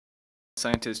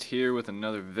Scientist here with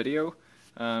another video.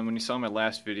 When you saw my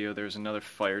last video, there was another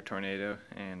fire tornado,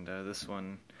 and this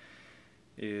one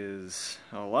is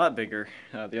a lot bigger.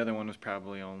 The other one was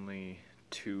probably only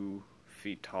 2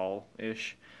 feet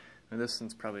tall-ish. And this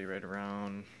one's probably right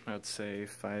around, I would say,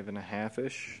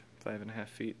 5.5-ish, 5.5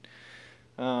 feet.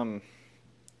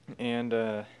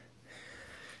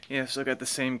 Yeah, so I got the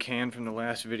same can from the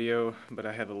last video, but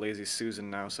I have a Lazy Susan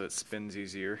now, so it spins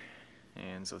easier,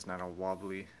 and so it's not all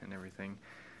wobbly and everything.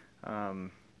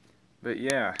 But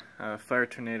yeah, fire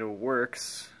tornado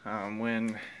works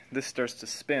when this starts to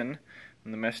spin.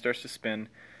 When the mesh starts to spin,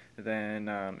 then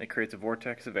it creates a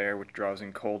vortex of air, which draws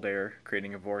in cold air,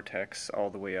 creating a vortex all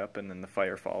the way up, and then the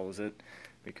fire follows it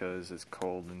because it's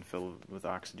cold and filled with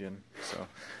oxygen. So,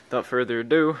 without further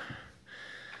ado,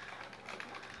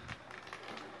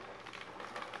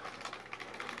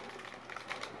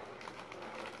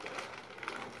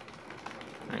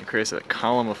 it creates a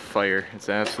column of fire. It's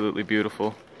absolutely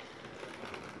beautiful.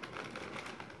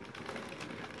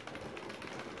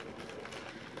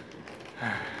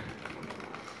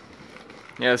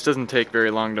 Yeah, this doesn't take very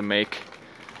long to make.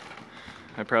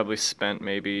 I probably spent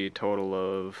maybe a total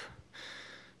of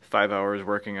 5 hours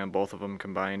working on both of them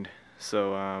combined.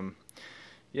 So,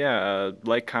 yeah,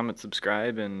 like, comment,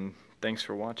 subscribe, and thanks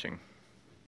for watching.